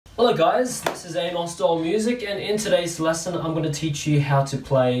Hello guys, this is Amosdoll Music, and in today's lesson I'm going to teach you how to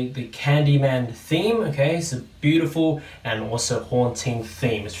play the Candyman theme. Okay, it's a beautiful and also haunting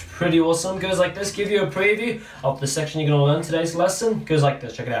theme. It's pretty awesome. Goes like this. Give you a preview of the section you're going to learn today's lesson. Goes like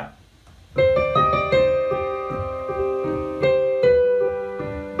this. Check it out.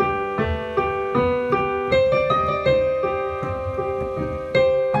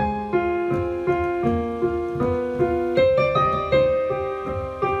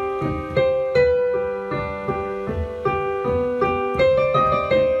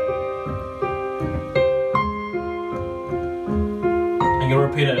 I'm going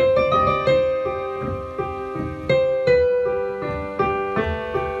to repeat it.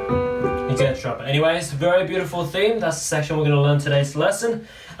 You get it, drop it. Anyways, very beautiful theme. That's the section we're going to learn today's lesson.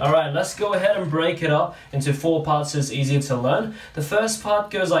 Alright, let's go ahead and break it up into 4 parts so it's easier to learn. The first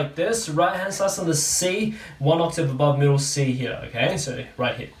part goes like this. Right hand starts on the C, 1 octave above middle C here. Okay, so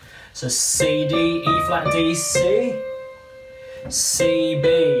right here. So C, D, E flat, D, C, C,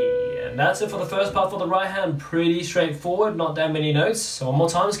 B. And that's it for the first part for the right hand. Pretty straightforward, not that many notes. So one more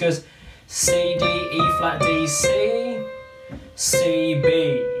time, it goes C, D, E flat, D, C, C,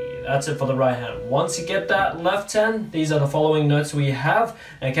 B. That's it for the right hand. Once you get that left hand, these are the following notes we have.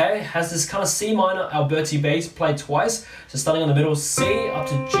 Okay, has this kind of C minor Alberti bass played twice. So starting on the middle, C up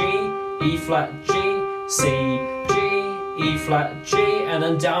to G, E flat, G, C, G, E flat, G, and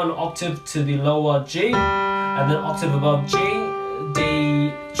then down an octave to the lower G, and then octave above G,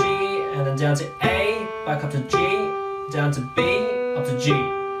 D, G, and then down to A, back up to G, down to B, up to G.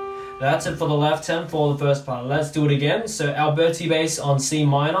 That's it for the left hand for the first part. Let's do it again. So Alberti bass on C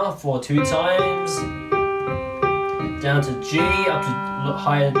minor for 2 times, down to G, up to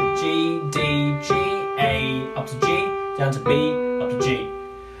higher G, D, G, A, up to G, down to B, up to G.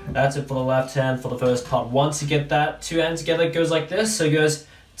 That's it for the left hand for the first part. Once you get that 2 hands together, it goes like this. So it goes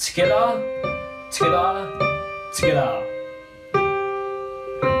together, together, together.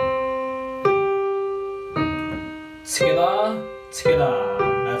 Together, together.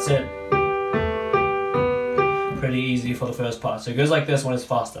 That's it. Pretty easy for the first part. So it goes like this when it's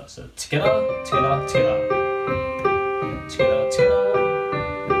faster. So together, together, together. Together, together.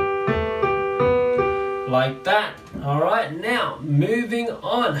 Like that. Alright, now moving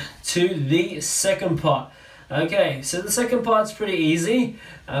on to the second part. Okay, so the second part's pretty easy.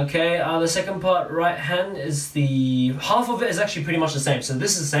 Okay, the second part, right hand is the half of it is actually pretty much the same. So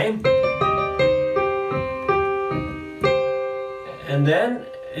this is the same. And then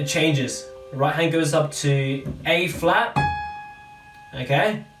it changes. Right hand goes up to A flat.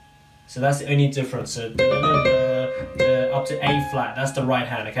 Okay, so that's the only difference. So up to A flat. That's the right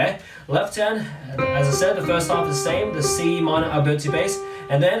hand. Okay, left hand, as I said, the first half is the same. The C minor Alberti bass,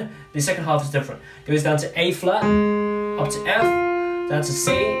 and then the second half is different. Goes down to A flat, up to F, down to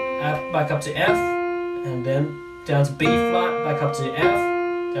C, back up to F, and then down to B flat, back up to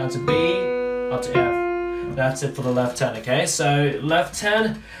F, down to B, up to F. That's it for the left hand, okay? So left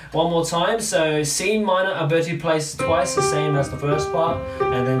hand, one more time. So C minor Alberti plays twice, the same as the first part,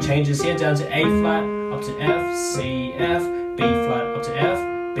 and then changes here down to A flat, up to F, C, F, B flat, up to F,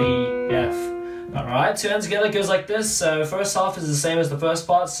 B, F. Alright, 2 hands together goes like this. So first half is the same as the first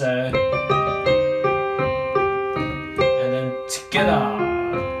part, so and then together.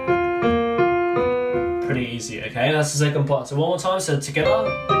 Pretty easy, okay? That's the second part. So one more time, so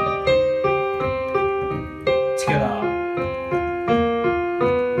together.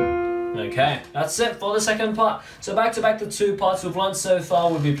 Okay, that's it for the second part. So back to back, the 2 parts we've learned so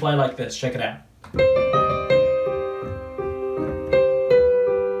far will be played like this. Check it out.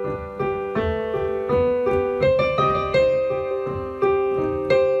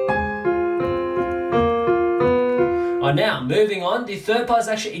 Now, moving on, the third part is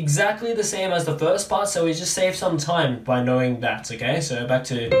actually exactly the same as the first part, so we just save some time by knowing that, okay? So back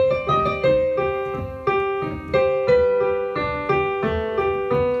to...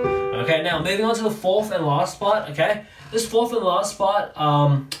 Okay, now moving on to the fourth and last part, okay? This fourth and last part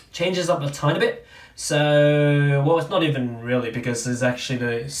changes up a tiny bit. So, well, it's not even really, because it's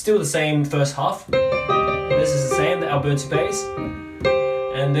actually still the same first half. This is the same, the Alberti bass.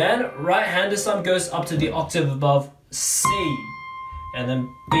 And then right hand this time goes up to the octave above C, and then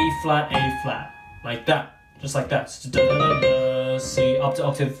B flat, A flat, like that, just like that. So C up to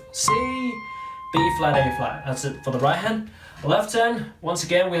octave C, B flat, A flat. That's it for the right hand. Left hand, once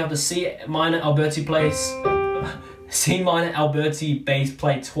again we have the C minor Alberti bass, C minor Alberti bass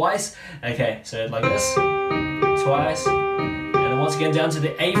played twice. Okay, so like this, twice, and then once again down to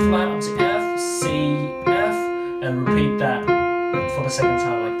the A flat up to F, C, F, and repeat that for the second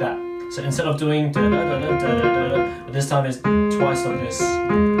time like that. So instead of doing da da da da da da, this time is twice like this.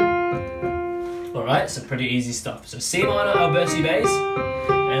 Alright, so pretty easy stuff. So C minor Alberti bass,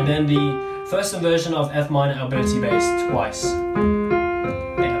 and then the first inversion of F minor Alberti bass twice.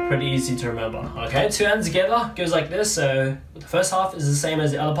 Yeah, pretty easy to remember. Okay, two hands together goes like this. So the first half is the same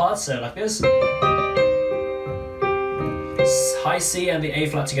as the other parts, so like this. High C and the A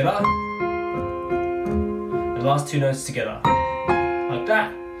flat together. The last two notes together. Like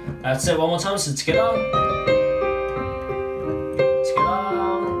that. That's it, one more time, so together.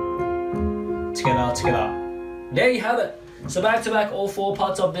 Together, together. There you have it. So back to back, all four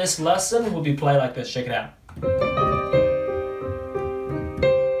parts of this lesson will be played like this. Check it out.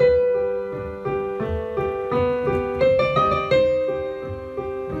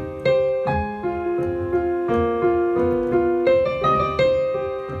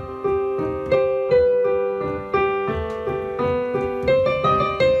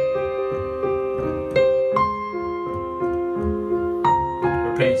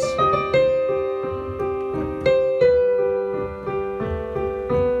 Repeat.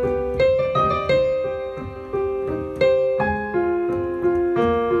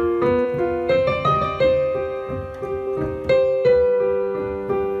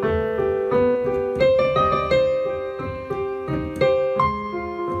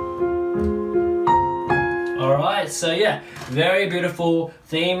 Alright, so yeah, very beautiful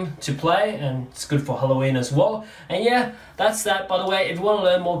theme to play, and it's good for Halloween as well. And yeah, that's that. By the way, if you want to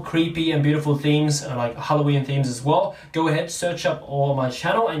learn more creepy and beautiful themes, like Halloween themes as well, go ahead, search up all my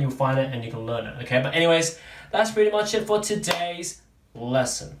channel and you'll find it and you can learn it, okay? But anyways, that's pretty much it for today's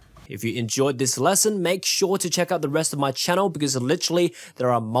lesson. If you enjoyed this lesson, make sure to check out the rest of my channel, because literally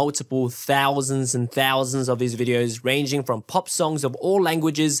there are multiple thousands and thousands of these videos ranging from pop songs of all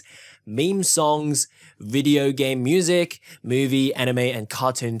languages, meme songs, video game music, movie, anime, and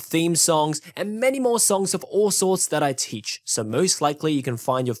cartoon theme songs, and many more songs of all sorts that I teach. So most likely you can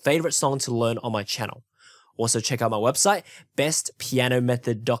find your favorite song to learn on my channel. Also check out my website,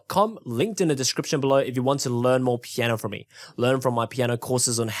 bestpianomethod.com, linked in the description below if you want to learn more piano from me. Learn from my piano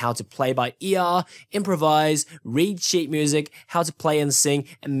courses on how to play by ear, improvise, read sheet music, how to play and sing,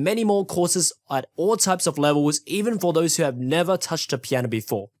 and many more courses at all types of levels, even for those who have never touched a piano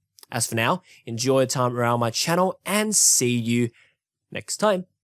before. As for now, enjoy your time around my channel and see you next time.